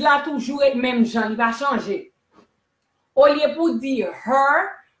his la toujours et même jan, il va changer. Au lieu pour di her,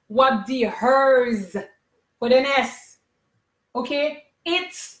 wap di hers. With an S. Okay,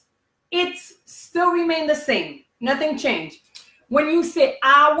 it's still remain the same. Nothing changed. When you say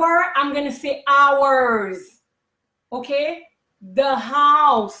our, I'm going to say ours. Okay, the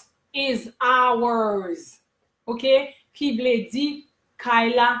house is ours. Okay, qui vle di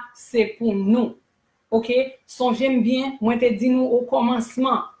Kayla c'est pour nous. Okay, songez bien, moi te di nou au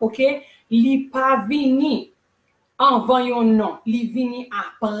commencement. Okay, li pa vini avant yon non, li vini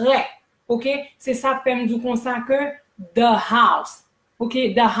après. Okay, c'est ça fait m'dou kon sa que the house.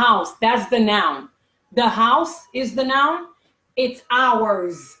 Okay, the house, that's the noun. The house is the noun. It's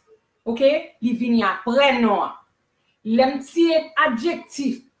ours. Okay, li vini après non. Lem ti et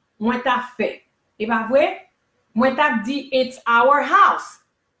adjectif, mwen ta fait. E ba vwe? Mwen ta di it's our house.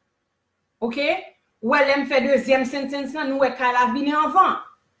 Okay? Well, lem fait deuxième sentence nan nou e Kayla vini avant.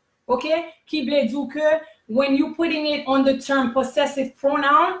 Okay? Ki vle di que when you putting it on the term possessive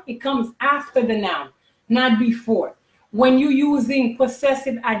pronoun, it comes after the noun, not before. When you using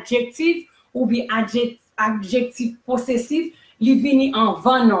possessive adjective, ou bi adjective possessive, li vini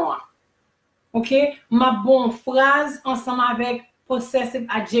avant non. Ok? Ma bon phrase ensemble avec possessive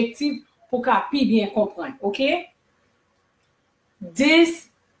adjective pour ka pi bien comprendre. Ok? This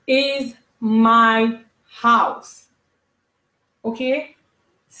is my house. Ok?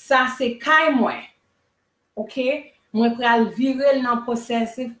 Ça c'est kay mwen. Ok? Mwen pral virel nan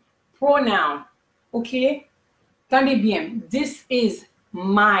possessive pronoun. Ok? Tendez bien. This is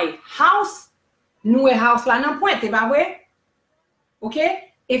my house. Nou e house la nan pointe, ba we? Ok?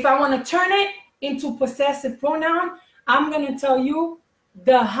 If I want to turn it into possessive pronoun, I'm going to tell you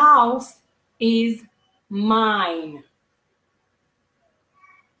the house is mine.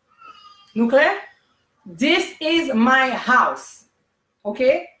 Nou clair? This is my house.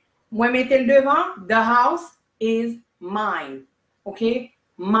 Okay? Mwen mette le devant, the house is mine. Okay?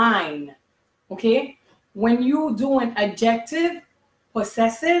 Mine. Okay? When you do an adjective,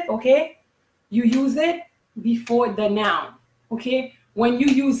 possessive, okay? You use it before the noun. Okay? When you're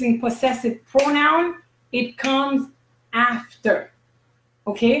using possessive pronoun, it comes after,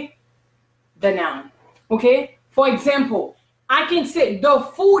 okay, the noun. Okay? For example, I can say the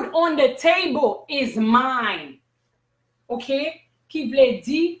food on the table is mine. Okay? Qui vle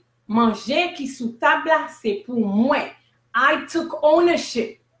di manger qui sous table c'est pour moi. I took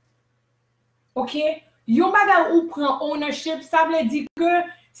ownership. Okay? Yon bagay ou prend ownership, ça veut dire que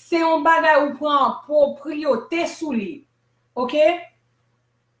c'est un bagay ou prend propriété sous li. Okay?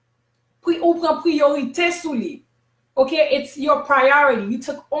 Ou prend priorité sous li. Okay? It's your priority. You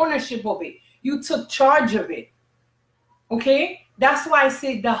took ownership of it. You took charge of it. Okay? That's why I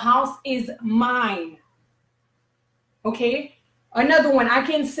say the house is mine. Okay? Another one, I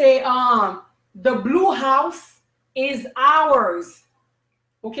can say the blue house is ours.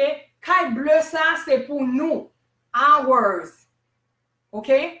 Okay? Kay bleu ça, c'est pour nous. Hours.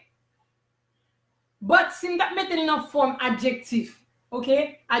 Okay? But si m'tap mette nan form adjectif,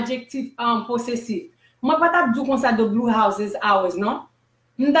 okay? Adjectif possessive. Moi pas tap dou kon sa the blue house is ours, non?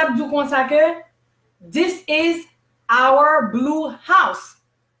 M'tap dou kon sa ke this is our blue house.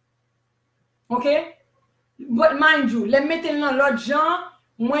 Okay? But mind you, let me tell you l'autre genre,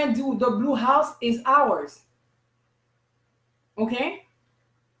 moi do the blue house is ours. Okay?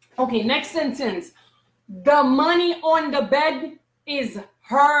 Okay, next sentence. The money on the bed is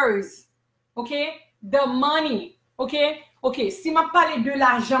hers. Okay? The money. Okay? Okay, si ma parle de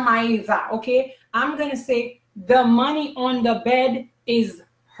l'argent Maeva, okay? I'm going to say the money on the bed is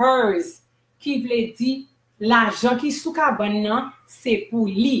hers. Qui vle di l'argent qui sou cabane nan, c'est pour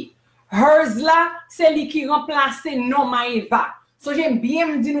li. Hers là, c'est li qui remplace non Maeva. So j'aime bien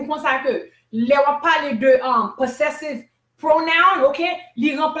me dire nous comme ça que les on parler de possessive pronoun, okay?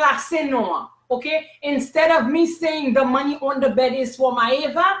 Li remplace non. Okay? Instead of me saying the money on the bed is for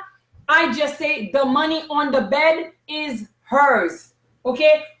Maeva, I just say the money on the bed is hers.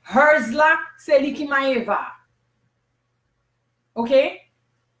 Okay? Hers là, c'est li qui Maeva. Okay?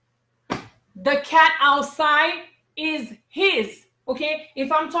 The cat outside is his. Okay?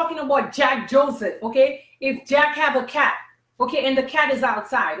 If I'm talking about Jack Joseph, okay? If Jack have a cat, okay, and the cat is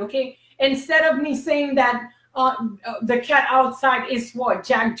outside, okay? Instead of me saying that the cat outside is for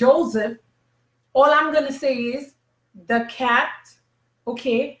Jack Joseph, all I'm going to say is the cat,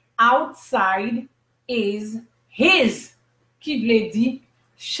 okay, outside is his. Qui vle di,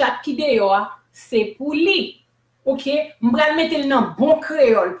 chat ki deyo, c'est pour li. Okay? M'bral mette nan bon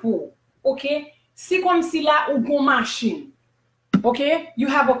créole pour. Okay? C'est comme si là ou bon machine. Okay? You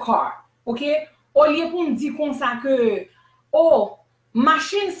have a car. Okay? Au lieu pour me dire comme ça que oh,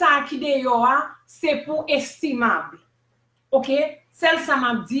 machine ça qui deyo, c'est pour estimable. Okay? Celle ça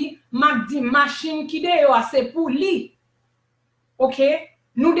m'a dit machine qui deyo, c'est pour li. Okay?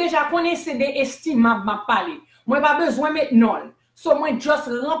 Nous déjà connaissons des estimables m'a parlé. Moi pas besoin mettre non. So moi just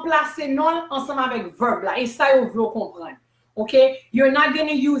remplacer non ensemble avec verb là et ça vous voulez comprendre. Okay? You're not going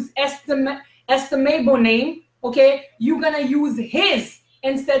to use estimable name, okay? You're going to use his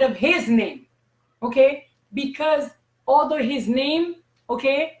instead of his name. Okay? Because although his name,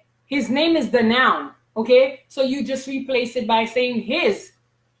 okay? His name is the noun, okay? So you just replace it by saying his.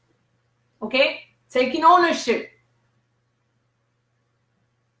 Okay? Taking ownership.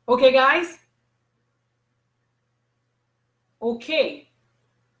 Okay, guys? Okay.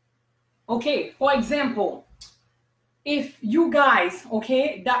 Okay, for example, if you guys,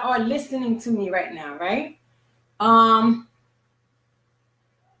 okay, that are listening to me right now, right?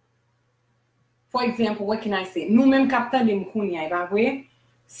 For example, what can I say? Nous même captain de m'kounya, ba vwe?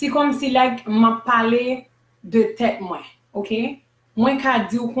 Si comme si like m'a parlé de tête moi, okay? Moi ka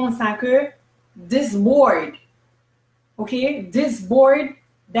di ou kon sa que this board, okay? This board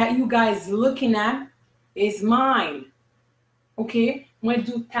that you guys looking at is mine. Okay? Moi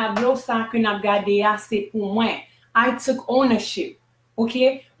du tableau sa que n'a gardé c'est pour moi. I took ownership.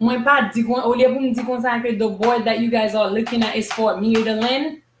 Okay? Moi pas di kon au lieu pour me dire kon sa que the board that you guys are looking at is for me to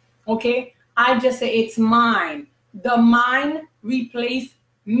lend. Okay? I just say it's mine. The mine replaced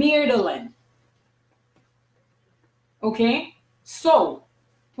Mirdelin. Okay? So,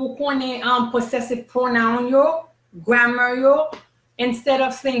 pour qu'on ait possessive pronoun yo, grammar yo, instead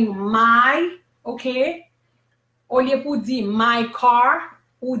of saying my, okay? Au lieu pour dire my car,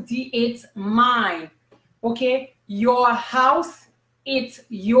 ou dit it's mine. Okay? Your house, it's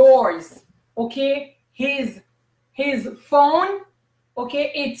yours. Okay? His phone,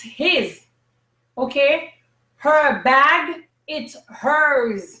 okay? It's his. Okay? Her bag, it's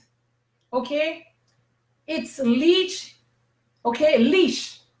hers. Okay? It's leash. Okay?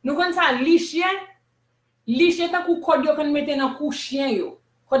 Leash. Nous connaissons ça, leash yen? Leash est un coup code yo qu'on mette dans cou chien yo.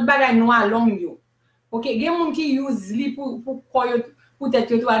 Code bagay noir long yo. Okay? Gen moun ki use li pour koyo pour tête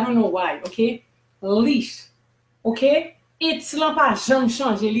yo, I don't know why. Okay? Leash. Okay? It's lan pa jam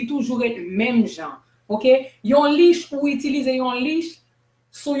change, li toujours et même genre. Okay? Yon leash ou utiliser yon leash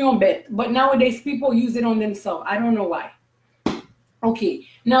so yon bet. But nowadays people use it on themselves. I don't know why. Okay.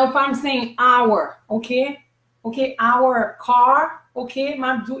 Now if I'm saying our, okay? Okay, our car, okay?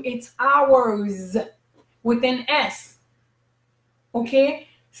 Mabdou, it's ours with an S. Okay?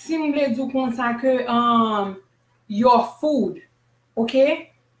 Si m'ble dou kon sa ke your food,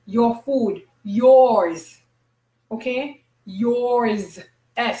 okay? Your food, yours. Okay? Yours,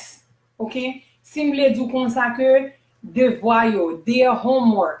 S. Okay? Si m'ble dou kon sa ke devoir yo, their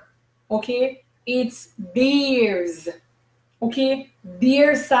homework, okay? It's theirs. Okay?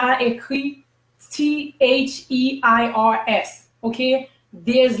 Theirs ça écrit T-H-E-I-R-S. Okay?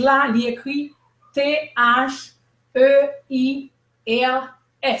 Theirs là, li écrit T-H-E-I-R-S.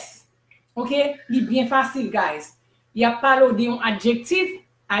 E-I-R-S. OK? Li bien facile, guys. Y a parlé d'un adjectif.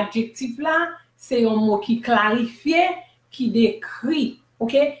 Adjectif là, c'est un mot qui clarifie, qui décrit.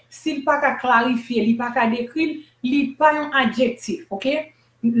 OK? S'il pas qu'à clarifier, il pas qu'à décrire, il pas un adjectif. OK?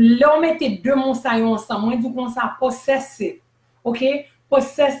 Là, on mettait deux mots ça ensemble. Moi, du coup, ça possessive. OK?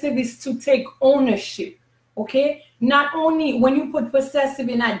 Possessive is to take ownership. Okay, not only when you put possessive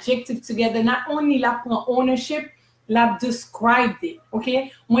and adjective together, not only la prend ownership, la described it.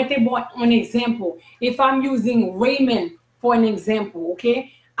 Okay, moi te bon an example. If I'm using Raymond for an example,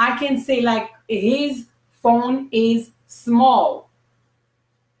 okay, I can say like his phone is small.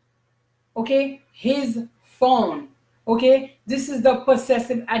 Okay, his phone. Okay, this is the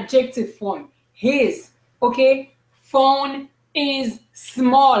possessive adjective form. His. Okay, phone is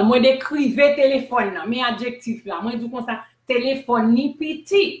small. Moi décrive téléphone là, mais adjectif là. Moi dis comme ça, téléphone ni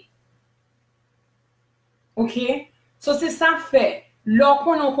petit. OK? So c'est ça fait.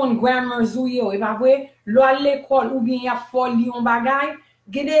 Lorsqu'on kon grammar zouyo, et pas vrai, lo à l'école ou bien y a foli on bagay,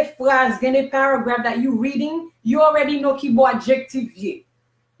 get des phrases, get des paragraph that you reading, you already know qui bo adjective ye.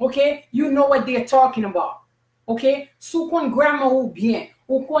 OK? You know what they're talking about. OK? Sou kon grammar ou bien,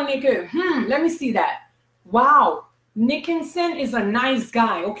 ou connaît que, let me see that. Wow. Nickinson is a nice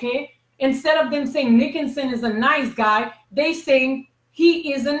guy, okay? Instead of them saying Nickinson is a nice guy, they saying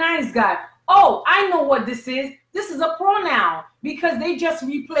he is a nice guy. Oh, I know what this is. This is a pronoun because they just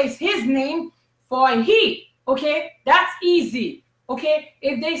replace his name for he, okay? That's easy, okay?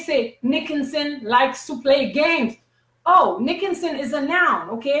 If they say Nickinson likes to play games, oh, Nickinson is a noun,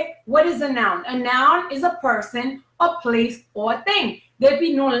 okay? What is a noun? A noun is a person, a place, or a thing.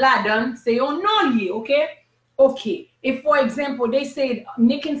 Depuis non la donne, c'est on non li, okay? Okay, if for example they said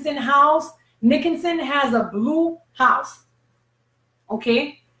Nickinson house, Nickinson has a blue house.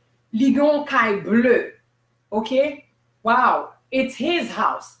 Okay, Ligon kai bleu. Okay, wow, it's his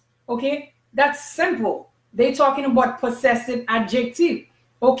house. Okay, that's simple. They're talking about possessive adjective.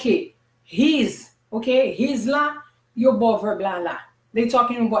 Okay, his. Okay, his la, your bo verb la la. They're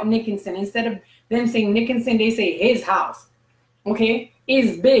talking about Nickinson. Instead of them saying Nickinson, they say his house. Okay,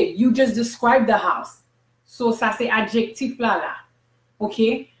 is big. You just describe the house. So, ça c'est adjectif là.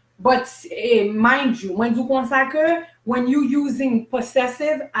 Okay? But mind you, when you consacre, when you using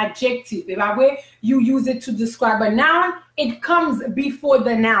possessive adjective, you use it to describe a noun, it comes before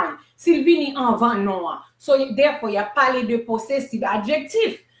the noun. S'il vini avant non. So, therefore, il y a parlé de possessive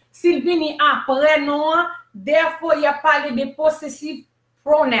adjectif. S'il vini après non, therefore, il y a parlé de possessive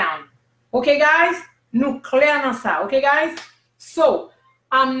pronoun. Okay, guys? Nous clair dans ça. Okay, guys? So,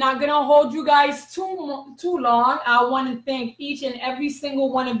 I'm not going to hold you guys too long. I want to thank each and every single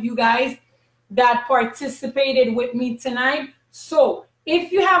one of you guys that participated with me tonight. So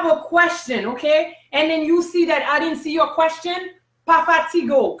if you have a question, okay, and then you see that I didn't see your question, pas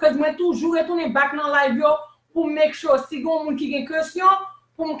fatigo. Because moi toujours retourner back dans live yo pour make sure si gon moun ki gen question,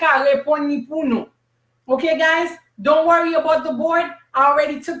 pour m'ka répondre ni pour nous. Okay, guys, don't worry about the board. I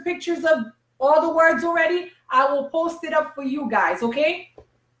already took pictures of all the words already. I will post it up for you guys, okay?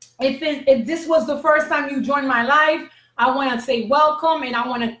 If this was the first time you joined my live, I want to say welcome and I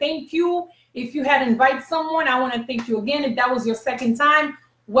want to thank you. If you had invited someone, I want to thank you again. If that was your second time,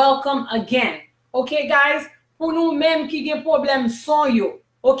 welcome again. Okay, guys? Pour nous même qui gen problème son yo,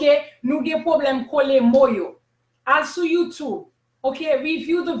 okay? Nous gen problème kole mo yo. Also YouTube, okay?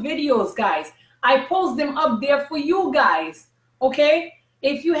 Review the videos, guys. I post them up there for you guys, okay?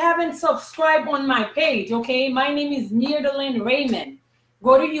 If you haven't subscribed on my page, okay? My name is Myrdalyn Raymond.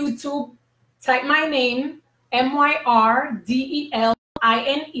 Go to YouTube, type my name,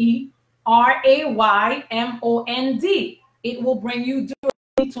 MYRDELINERAYMOND. It will bring you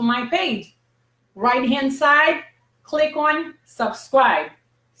directly to my page. Right-hand side, click on subscribe.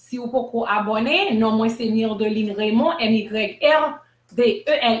 Si vous pouvez abonner, non, moi c'est Myrdalyn Raymond,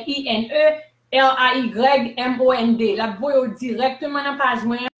 MYRDLINE-RAYMOND. La voyez directement dans la page.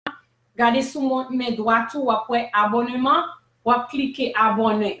 Regardez sous mes doigts tout après abonnement. Or click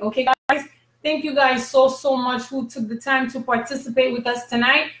abonner. Okay, guys? Thank you guys so much who took the time to participate with us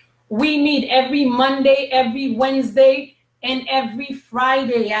tonight. We meet every Monday, every Wednesday, and every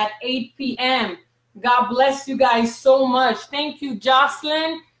Friday at 8 p.m. God bless you guys so much. Thank you,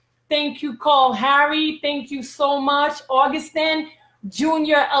 Jocelyn. Thank you, Call Harry. Thank you so much, Augustin,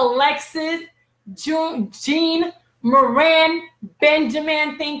 Junior, Alexis, Jean, Moran,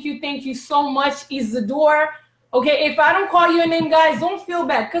 Benjamin. Thank you so much, Isidore. Okay, if I don't call your name, guys, don't feel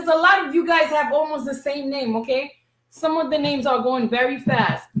bad because a lot of you guys have almost the same name, okay? Some of the names are going very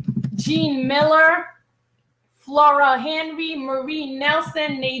fast. Jean Miller, Flora Henry, Marie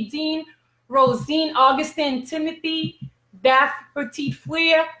Nelson, Nadine, Rosine, Augustine, Timothy, Beth Petit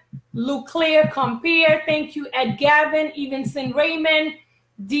Flair, Luclaire Compere. Thank you, Ed Gavin, Evenson Raymond,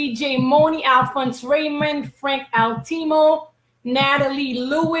 DJ Moni, Alphonse Raymond, Frank Altimo, Natalie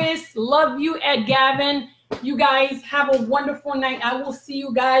Lewis. Love you, Ed Gavin. You guys have a wonderful night. I will see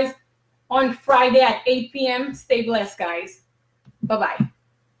you guys on Friday at 8 p.m. Stay blessed, guys. Bye-bye.